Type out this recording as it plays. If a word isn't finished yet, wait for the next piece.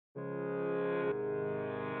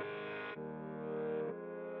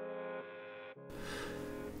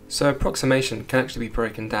So approximation can actually be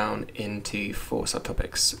broken down into 4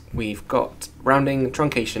 subtopics. We've got rounding,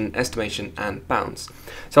 truncation, estimation, and bounds.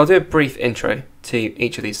 So I'll do a brief intro to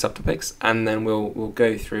each of these subtopics, and then we'll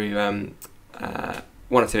go through 1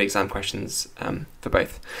 or 2 exam questions for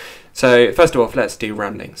both. So first of all, let's do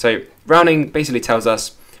rounding. So rounding basically tells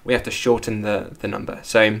us we have to shorten the number.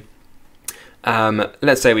 So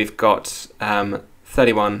let's say we've got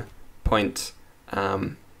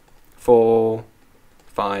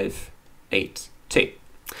 31.4582,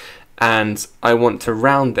 and I want to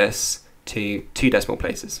round this to 2 decimal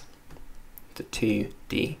places, to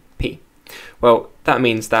 2dp. Well, that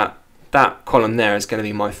means that that column there is going to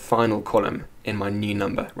be my final column in my new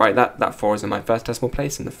number, right? That 4 is in my first decimal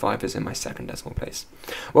place and the 5 is in my second decimal place.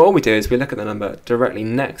 Well, all we do is we look at the number directly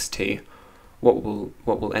next to what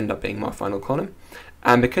will end up being my final column,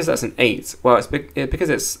 and because that's an 8, well, because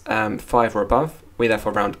it's 5 or above, we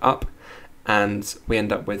therefore round up, and we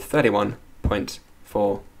end up with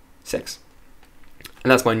 31.46,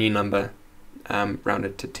 and that's my new number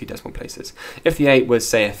rounded to 2 decimal places. If the 8 was,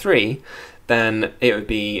 say, a 3, then it would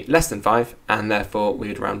be less than 5, and therefore we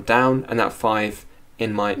would round down, and that 5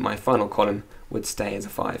 in my final column would stay as a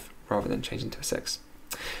 5 rather than changing to a 6.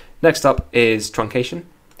 Next up is truncation.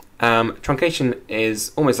 Truncation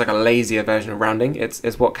is almost like a lazier version of rounding.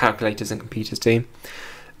 It's what calculators and computers do.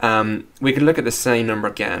 We could look at the same number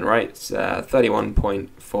again, right? It's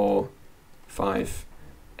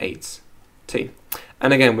 31.458.2,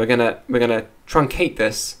 and again we're gonna truncate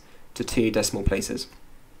this to 2 decimal places.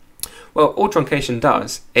 Well, all truncation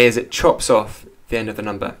does is it chops off the end of the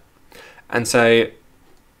number, and so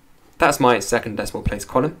that's my second decimal place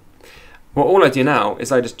column. Well, all I do now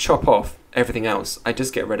is I just chop off everything else. I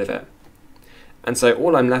just get rid of it, and so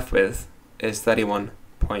all I'm left with is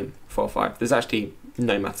 31.45. There's actually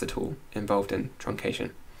no maths at all involved in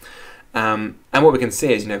truncation, and what we can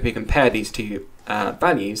see is, if we compare these 2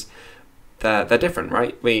 values, they're different,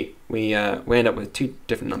 right? We end up with 2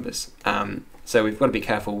 different numbers. So we've got to be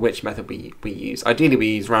careful which method we use. Ideally, we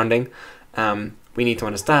use rounding. We need to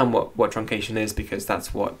understand what truncation is, because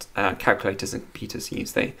that's what calculators and computers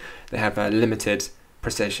use. They have a limited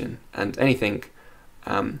precision, and anything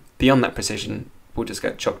beyond that precision will just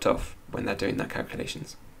get chopped off when they're doing their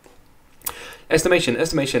calculations. Estimation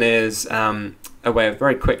is a way of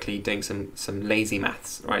very quickly doing some lazy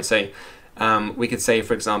maths, right? So we could say,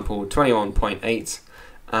 for example,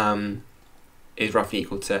 21.8 is roughly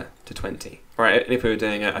equal to 20. Right? If we were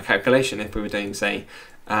doing a calculation, if we were doing, say,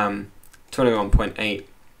 21.8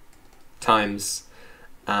 times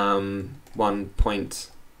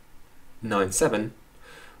 1.97,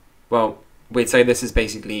 well, we'd say this is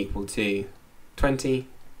basically equal to 20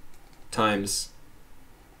 times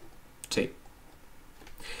 2.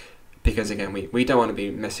 Because again, we don't want to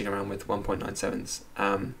be messing around with 1.97s.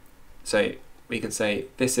 So we can say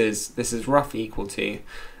this is roughly equal to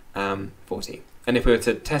 40. And if we were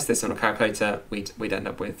to test this on a calculator, we'd end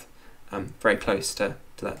up with very close to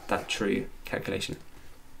that true calculation.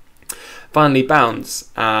 Finally, bounds.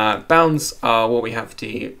 Bounds are what we have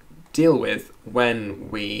to deal with when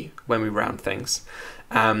we round things.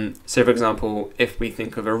 So, for example, if we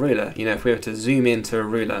think of a ruler, if we were to zoom into a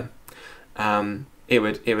ruler, it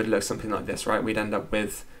would look something like this, right? We'd end up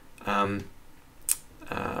with 31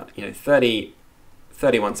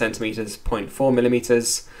 centimeters, 0.4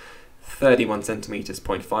 millimeters. 31 centimeters,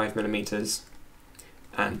 0.5 millimeters,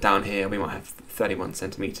 and down here we might have 31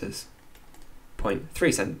 centimeters,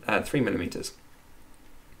 0.3 millimeters.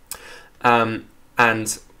 And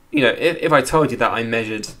if I told you that I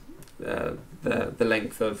measured the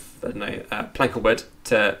length of, I don't know, a plank of wood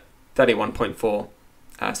to 31.4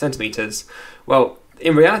 centimeters, well,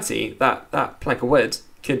 in reality, that plank of wood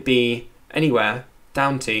could be anywhere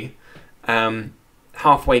down to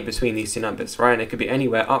halfway between these 2 numbers, right? And it could be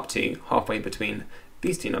anywhere up to halfway between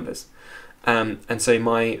these 2 numbers. And so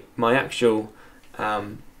my actual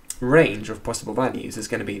range of possible values is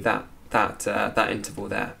going to be that interval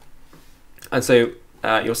there. And so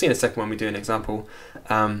you'll see in a second when we do an example,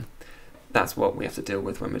 that's what we have to deal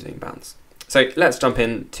with when we're doing bounds. So let's jump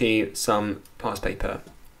into some past paper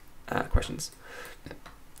questions.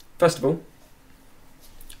 First of all,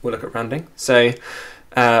 we'll look at rounding. So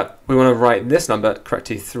we want to write this number correct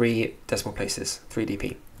to 3 decimal places,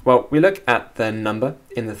 3dp. Well, we look at the number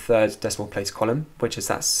in the 3rd decimal place column, which is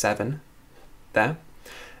that 7 there.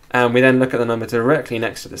 And we then look at the number directly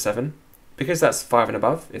next to the 7. Because that's 5 and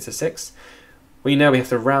above, it's a 6. We know we have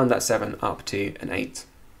to round that 7 up to an 8.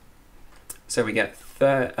 So we get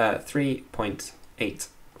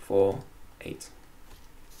 3.848.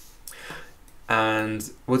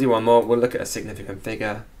 And we'll do one more. We'll look at a significant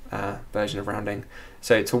figure. version of rounding.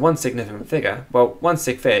 So to one significant figure, well, one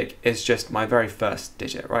sig fig is just my very first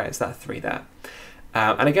digit, right? It's that 3 there.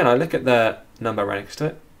 And again, I look at the number right next to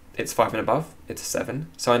it. It's 5 and above, it's a 7.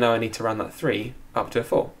 So I know I need to round that 3 up to a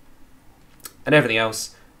 4. And everything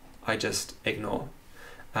else, I just ignore.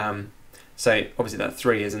 So obviously that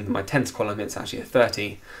 3 is in my tens column, it's actually a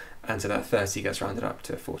 30. And so that 30 gets rounded up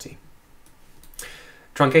to a 40.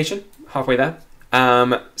 Truncation, halfway there.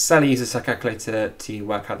 Sally uses her calculator to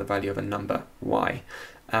work out the value of a number, y.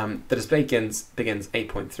 The display begins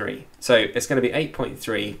 8.3. So it's going to be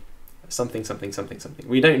 8.3 something, something, something, something.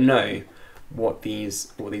 We don't know what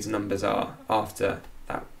these numbers are after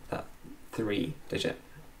that 3 digit.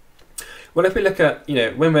 Well, if we look at,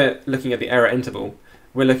 when we're looking at the error interval,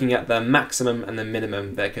 we're looking at the maximum and the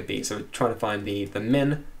minimum there could be. So we're trying to find the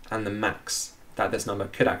min and the max that this number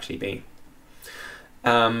could actually be.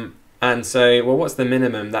 And so, well, what's the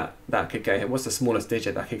minimum that could go here? What's the smallest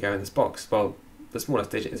digit that could go in this box? Well, the smallest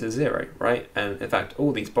digit is a 0, right? And in fact,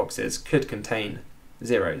 all these boxes could contain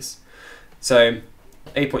zeros. So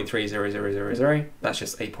 8.30000, that's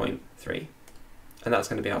just 8.3. And that's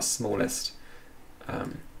going to be our smallest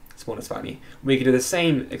value. We could do the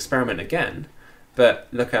same experiment again, but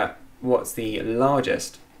look at what's the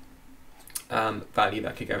largest value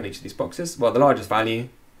that could go in each of these boxes. Well, the largest value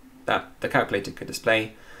that the calculator could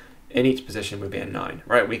display in each position would be a 9,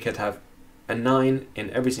 right? We could have a 9 in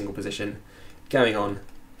every single position going on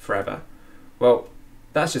forever. Well,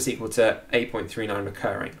 that's just equal to 8.39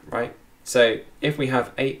 recurring, right? So if we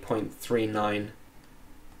have 8.39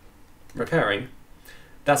 recurring,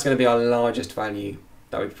 that's going to be our largest value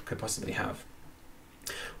that we could possibly have.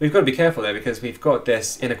 We've got to be careful though, because we've got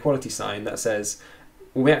this inequality sign that says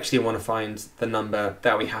we actually want to find the number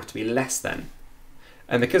that we have to be less than.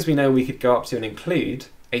 And because we know we could go up to and include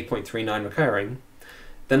 8.39 recurring,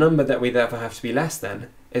 the number that we therefore have to be less than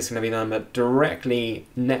is going to be the number directly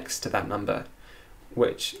next to that number,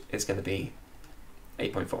 which is going to be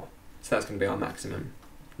 8.4. So that's going to be our maximum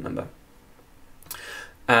number.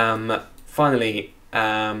 Finally,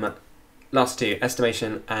 last two,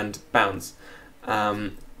 estimation and bounds.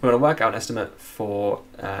 We're going to work out an estimate for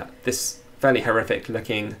this fairly horrific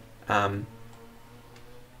looking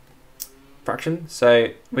fraction. So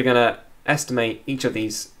we're going to estimate each of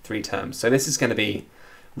these 3 terms. So this is going to be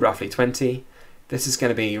roughly 20. This is going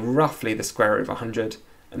to be roughly the square root of 100.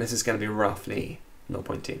 And this is going to be roughly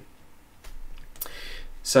 0.2.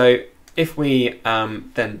 So if we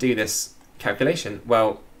then do this calculation,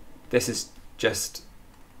 well, this is just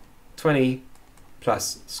 20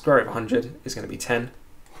 plus square root of 100 is going to be 10,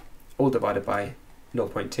 all divided by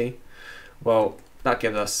 0.2. Well, that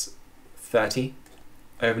gives us 30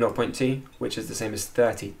 over 0.2, which is the same as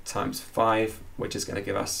 30 times 5, which is going to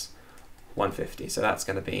give us 150. So that's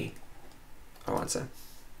going to be our answer.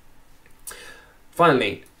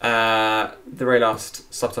 Finally, the very last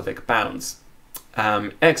subtopic, bounds.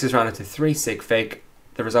 X is rounded to 3 sig fig.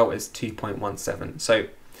 The result is 2.17. So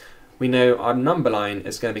we know our number line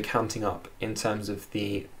is going to be counting up in terms of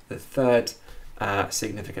the third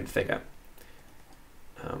significant figure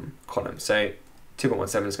column. So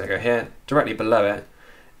 2.17 is going to go here. Directly below it,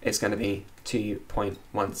 it's going to be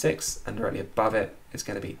 2.16, and directly above it is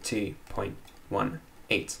going to be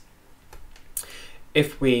 2.18.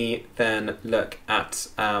 If we then look at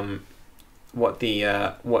what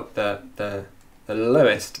the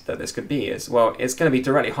lowest that this could be is, well, it's going to be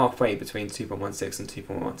directly halfway between 2.16 and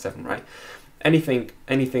 2.17, right? Anything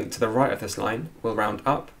to the right of this line will round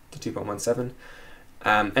up to 2.17.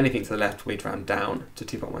 Anything to the left, we'd round down to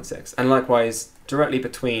 2.16. And likewise, directly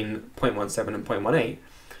between 0.17 and 0.18,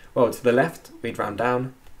 well, to the left, we'd round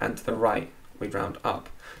down, and to the right, we'd round up.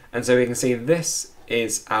 And so we can see this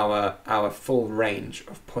is our full range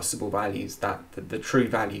of possible values that the true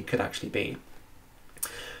value could actually be.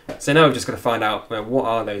 So now we've just got to find out, well, what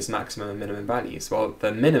are those maximum and minimum values? Well,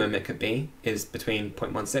 the minimum it could be is between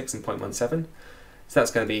 0.16 and 0.17. So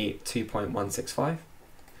that's going to be 2.165.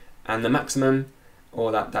 And the maximum,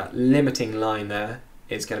 or that limiting line there,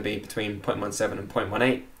 is going to be between 0.17 and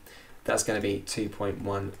 0.18. That's going to be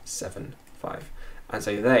 2.175. And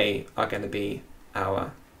so they are going to be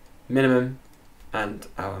our minimum and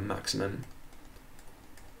our maximum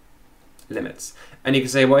limits. And you can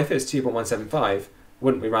say, well, if it's 2.175,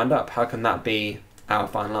 wouldn't we round up? How can that be our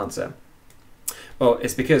final answer? Well,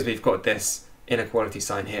 it's because we've got this inequality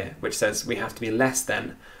sign here, which says we have to be less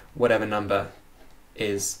than whatever number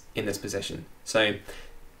is in this position. So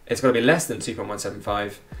it's got to be less than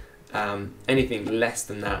 2.175. Anything less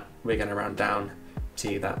than that, we're going to round down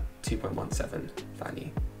to that 2.17 value.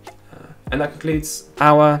 And that concludes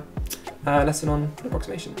our lesson on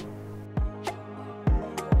approximation.